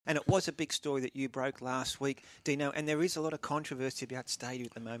And it was a big story that you broke last week, Dino, and there is a lot of controversy about stadium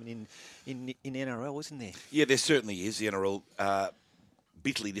at the moment in NRL, isn't there? Yeah, there certainly is. The NRL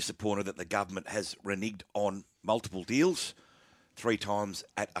bitterly disappointed that the government has reneged on multiple deals, 3 times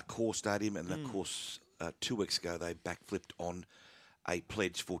at a core stadium, and of course 2 weeks ago they backflipped on a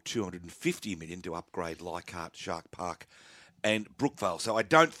pledge for $250 million to upgrade Leichhardt, Shark Park and Brookvale. So I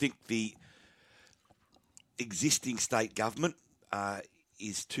don't think the existing state government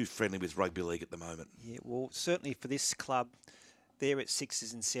is too friendly with rugby league at the moment. Yeah, well, certainly for this club, they're at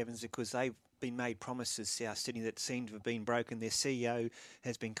 6s and 7s because they've been made promises, South Sydney, that seem to have been broken. Their CEO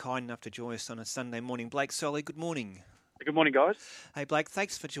has been kind enough to join us on a Sunday morning. Blake Solly, good morning. Good morning, guys. Hey, Blake,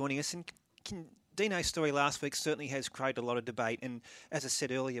 thanks for joining us. And Dino's story last week certainly has created a lot of debate. And as I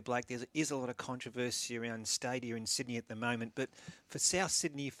said earlier, Blake, there is a lot of controversy around Stadia in Sydney at the moment. But for South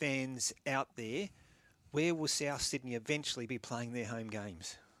Sydney fans out there, where will South Sydney eventually be playing their home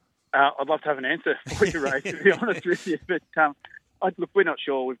games? I'd love to have an answer for you, Ray, to be honest with you. But look, we're not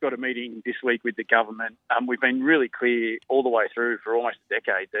sure. We've got a meeting this week with the government. We've been really clear all the way through for almost a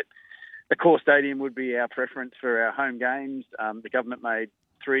decade that the core stadium would be our preference for our home games. The government made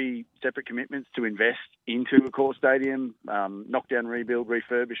 3 separate commitments to invest into a core stadium, knockdown, rebuild,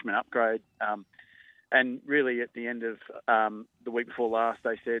 refurbishment, upgrade. And really at the end of the week before last,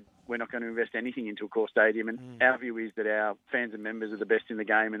 they said we're not going to invest anything into a core stadium. And our view is that our fans and members are the best in the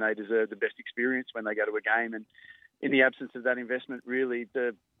game and they deserve the best experience when they go to a game. And in the absence of that investment, really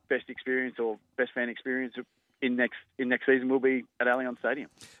the best experience or best fan experience in next season will be at Allianz Stadium.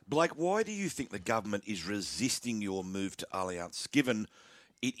 Blake, why do you think the government is resisting your move to Allianz, given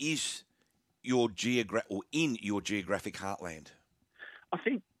it is in your geographic heartland? I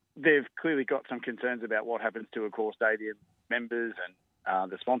think they've clearly got some concerns about what happens to a core stadium members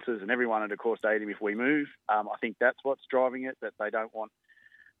and the sponsors and everyone at a core stadium if we move. I think that's what's driving it, that they don't want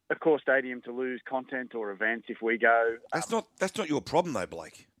a core stadium to lose content or events if we go. That's not your problem though,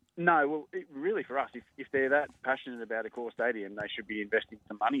 Blake. No, well, really for us, if they're that passionate about a core stadium, they should be investing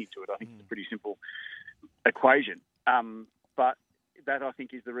some money into it. I think it's a pretty simple equation. But that, I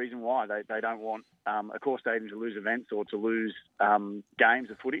think, is the reason why they don't want a core stadium to lose events or to lose games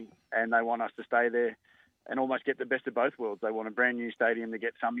of footy, and they want us to stay there and almost get the best of both worlds. They want a brand new stadium to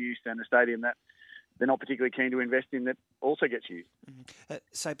get some use and a stadium that they're not particularly keen to invest in that also gets used.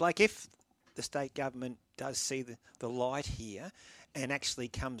 So, Blake, if the state government does see the light here and actually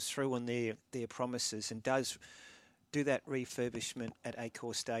comes through on their promises and does do that refurbishment at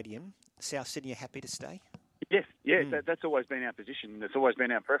Accor Stadium, South Sydney are happy to stay? Yes, that's always been our position. That's always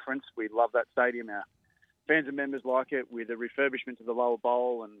been our preference. We love that stadium. Our fans and members like it. With a refurbishment to the lower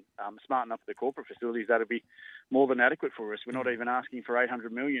bowl and smarten up the corporate facilities, that'll be more than adequate for us. We're not even asking for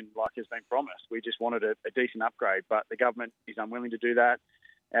 $800 million like has been promised. We just wanted a decent upgrade, but the government is unwilling to do that.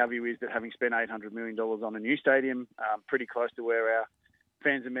 Our view is that having spent $800 million on a new stadium, pretty close to where our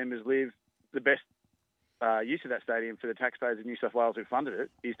fans and members live, the best use of that stadium for the taxpayers of New South Wales who funded it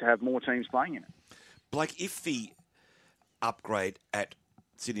is to have more teams playing in it. Blake, if the upgrade at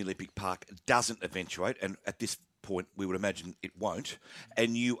Sydney Olympic Park doesn't eventuate, and at this point we would imagine it won't,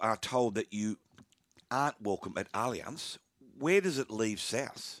 and you are told that you aren't welcome at Allianz, where does it leave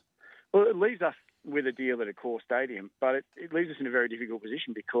South? Well, it leaves us with a deal at a core stadium, but it leaves us in a very difficult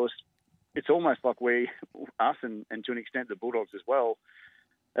position because it's almost like us and to an extent the Bulldogs as well,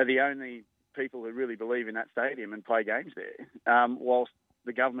 are the only people who really believe in that stadium and play games there, whilst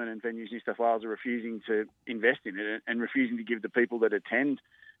the government and Venues New South Wales are refusing to invest in it and refusing to give the people that attend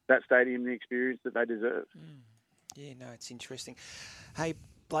that stadium the experience that they deserve. Yeah, no, it's interesting. Hey,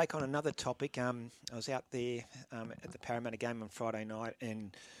 Blake, on another topic, I was out there at the Parramatta game on Friday night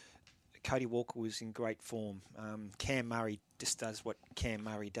and Cody Walker was in great form. Cam Murray just does what Cam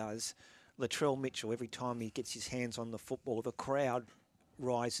Murray does. Latrell Mitchell, every time he gets his hands on the football, the crowd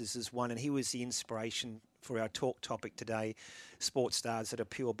rises as one, and he was the inspiration for our talk topic today, sports stars at a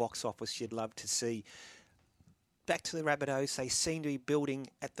pure box office you'd love to see. Back to the Rabbitohs, they seem to be building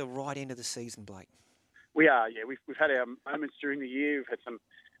at the right end of the season, Blake. We are, yeah. We've had our moments during the year. We've had some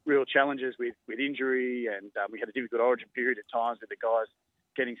real challenges with injury, and we had a difficult origin period at times with the guys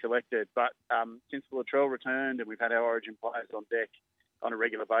getting selected. But since Latrell returned and we've had our origin players on deck on a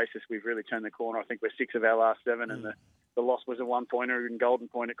regular basis, we've really turned the corner. I think we're 6 of our last 7, and the loss was a 1-pointer in Golden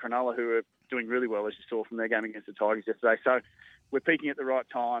Point at Cronulla, who are doing really well, as you saw from their game against the Tigers yesterday. So we're peaking at the right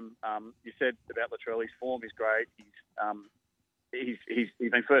time. You said about Latrell, his form is great. He's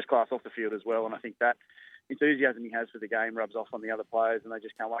been first class off the field as well, and I think that enthusiasm he has for the game rubs off on the other players, and they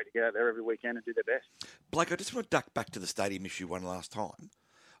just can't wait to get out there every weekend and do their best. Blake, I just want to duck back to the stadium issue one last time.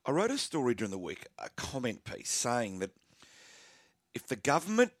 I wrote a story during the week, a comment piece, saying that if the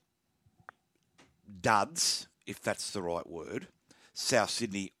government duds, if that's the right word, South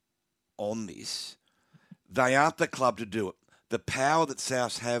Sydney on this, they aren't the club to do it. The power that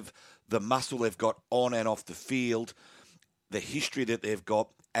Souths have, the muscle they've got on and off the field, the history that they've got,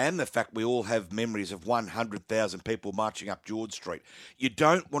 and the fact we all have memories of 100,000 people marching up George Street. You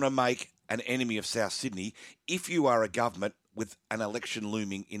don't want to make an enemy of South Sydney if you are a government with an election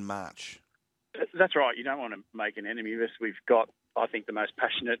looming in March. That's right. You don't want to make an enemy of us. We've got, I think, the most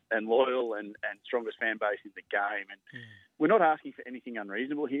passionate and loyal and strongest fan base in the game. And we're not asking for anything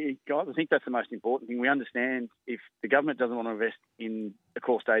unreasonable here, guys. I think that's the most important thing. We understand if the government doesn't want to invest in a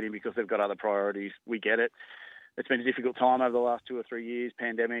core stadium because they've got other priorities, we get it. It's been a difficult time over the last 2 or 3 years,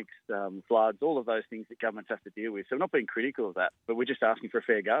 pandemics, floods, all of those things that governments have to deal with. So we're not being critical of that, but we're just asking for a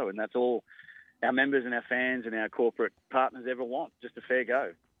fair go. And that's all our members and our fans and our corporate partners ever want, just a fair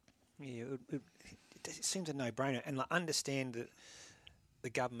go. Yeah, it seems a no-brainer. And I understand that the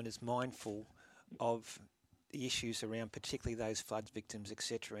government is mindful of the issues around particularly those floods victims,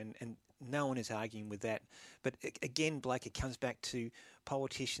 etc., and no one is arguing with that. But again, Blake, it comes back to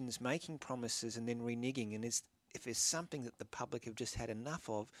politicians making promises and then reneging. And if there's something that the public have just had enough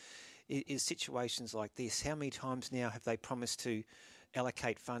of, is situations like this. How many times now have they promised to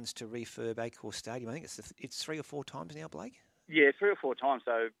allocate funds to refurb Accor Stadium? I think it's 3 or 4 times now, Blake? Yeah, 3 or 4 times.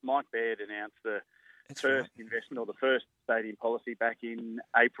 So Mike Baird announced the first investment or the first stadium policy back in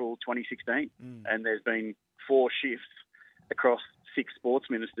April 2016. And there's been 4 shifts across 6 sports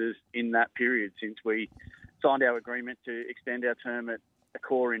ministers in that period since we signed our agreement to extend our term at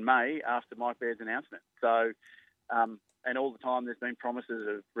Accor in May after Mike Baird's announcement. So, and all the time there's been promises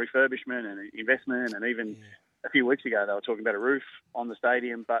of refurbishment and investment, and even a few weeks ago they were talking about a roof on the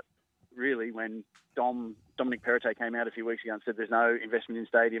stadium. But really, when Dominic Perrottet came out a few weeks ago and said there's no investment in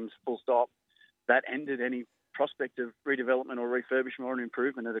stadiums, full stop, that ended any prospect of redevelopment or refurbishment or an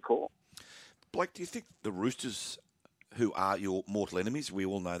improvement at Accor. Blake, do you think the Roosters, who are your mortal enemies, we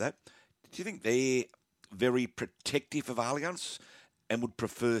all know that, do you think they're very protective of Allianz and would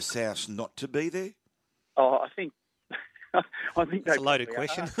prefer South not to be there? Oh, I think that's a loaded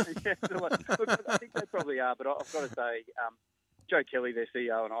question. Yeah, look, I think they probably are, but I've got to say, Joe Kelly, their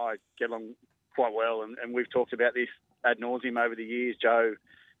CEO, and I get along quite well, and we've talked about this ad nauseum over the years. Joe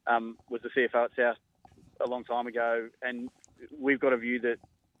was the CFO at South a long time ago, and we've got a view that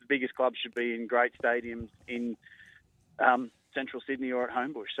the biggest clubs should be in great stadiums in central Sydney or at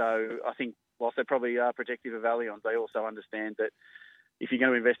Homebush. So I think whilst they probably are protective of Allianz, they also understand that if you're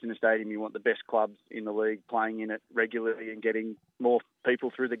going to invest in a stadium, you want the best clubs in the league playing in it regularly and getting more people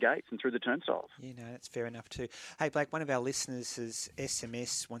through the gates and through the turnstiles. Yeah, no, that's fair enough too. Hey, Blake, one of our listeners has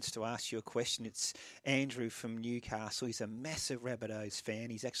SMS wants to ask you a question. It's Andrew from Newcastle. He's a massive Rabbitohs fan.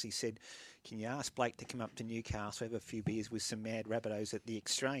 He's actually said, can you ask Blake to come up to Newcastle, have a few beers with some mad Rabbitohs at the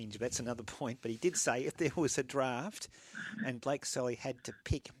Exchange? That's another point. But he did say if there was a draft and Blake Solly had to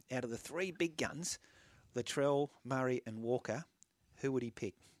pick out of the 3 big guns, Latrell, Murray and Walker, who would he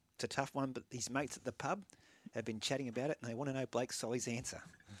pick? It's a tough one, but his mates at the pub have been chatting about it, and they want to know Blake Solly's answer.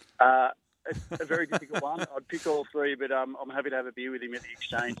 It's a very difficult one. I'd pick all 3, but I'm happy to have a beer with him at the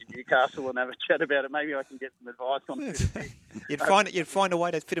Exchange in Newcastle and have a chat about it. Maybe I can get some advice on it. You'd find a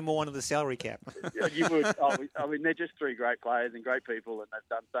way to fit them all under the salary cap. You would. I mean, they're just 3 great players and great people, and they've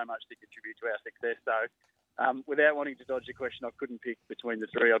done so much to contribute to our success. So, without wanting to dodge the question, I couldn't pick between the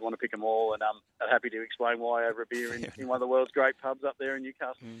 3. I'd want to pick them all, and I'm happy to explain why over a beer in one of the world's great pubs up there in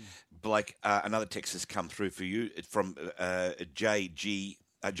Newcastle. Blake, another text has come through for you. It's from JFG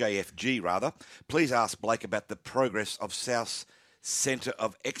rather. Please ask Blake about the progress of South's Centre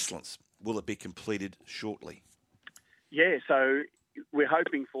of Excellence. Will it be completed shortly? Yeah, so we're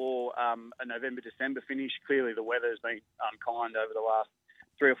hoping for a November-December finish. Clearly the weather has been unkind over the last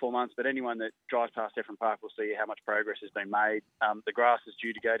 3 or 4 months, but anyone that drives past Efron Park will see how much progress has been made. The grass is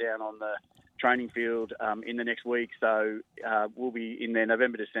due to go down on the training field in the next week, so we'll be in there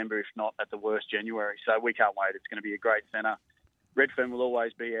November, December, if not at the worst January. So we can't wait. It's going to be a great centre. Redfern will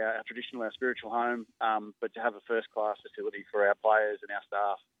always be our traditional, our spiritual home, but to have a first-class facility for our players and our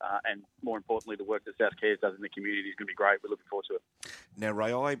staff, and more importantly, the work that South Cares does in the community is going to be great. We're looking forward to it. Now,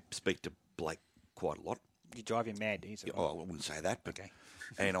 Ray, I speak to Blake quite a lot. You drive him mad, do you? I wouldn't say that, but okay.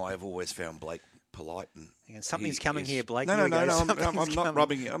 And I have always found Blake polite. And something's coming here, Blake. No. I'm not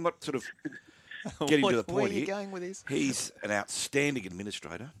rubbing it. I'm not sort of getting to the point here. Where are you here. going with this? He's an outstanding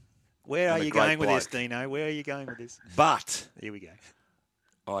administrator. Where are you going with this, Dino? Where are you going with this? But here we go.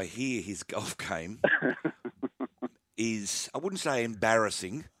 I hear his golf game is, I wouldn't say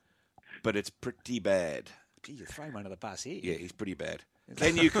embarrassing, but it's pretty bad. Gee, you're throwing one of the bus here. Yeah, he's pretty bad.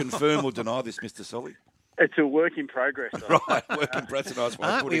 Can you confirm or deny this, Mr. Solly? It's a work in progress. Right, work in progress. Nice way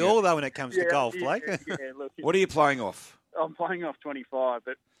of Aren't putting we it. all, though, when it comes to golf, Blake? Look, What are you playing off? I'm playing off 25,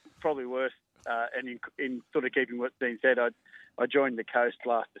 but probably worse. And in sort of keeping what's been said, I joined the Coast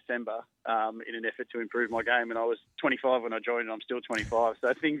last December in an effort to improve my game, and I was 25 when I joined, and I'm still 25.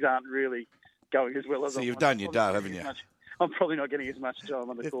 So things aren't really going as well as I want. So you've done your dough, haven't you? I'm probably not getting as much time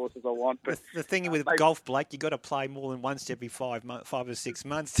on the course as I want. But the thing with golf, Blake, you've got to play more than once every 5 or 6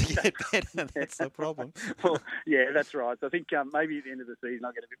 months to get better. That's the problem. Well, yeah, that's right. So I think maybe at the end of the season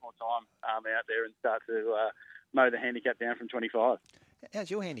I'll get a bit more time out there and start to mow the handicap down from 25.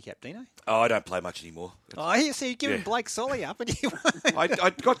 How's your handicap, Dino? Oh, I don't play much anymore. Oh, you see, you're giving Blake Solly up, and you I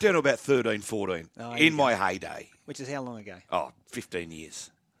got down to about 13, 14 in my heyday. Which is how long ago? Oh, 15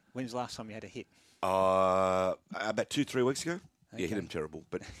 years. When's the last time you had a hit? About 2-3 weeks ago. Okay. Yeah, hit him terrible.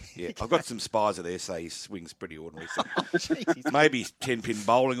 But, yeah, I've got some spies there say his swing's pretty ordinary. So maybe 10-pin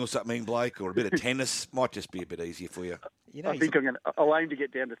bowling or something, Blake, or a bit of tennis. Might just be a bit easier for you. You know, I think I'll aim to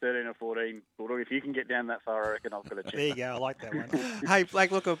get down to 13 or 14. Bulldog. If you can get down that far, I reckon I've got a chance. There you go. I like that one. Hey,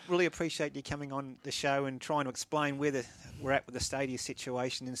 Blake, look, I really appreciate you coming on the show and trying to explain where we're at with the stadia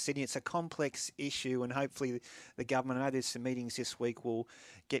situation in Sydney. It's a complex issue, and hopefully the government, I know there's some meetings this week, will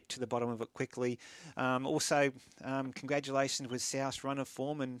get to the bottom of it quickly. Also, congratulations with South's run of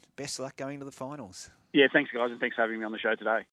form, and best of luck going to the finals. Yeah, thanks, guys, and thanks for having me on the show today.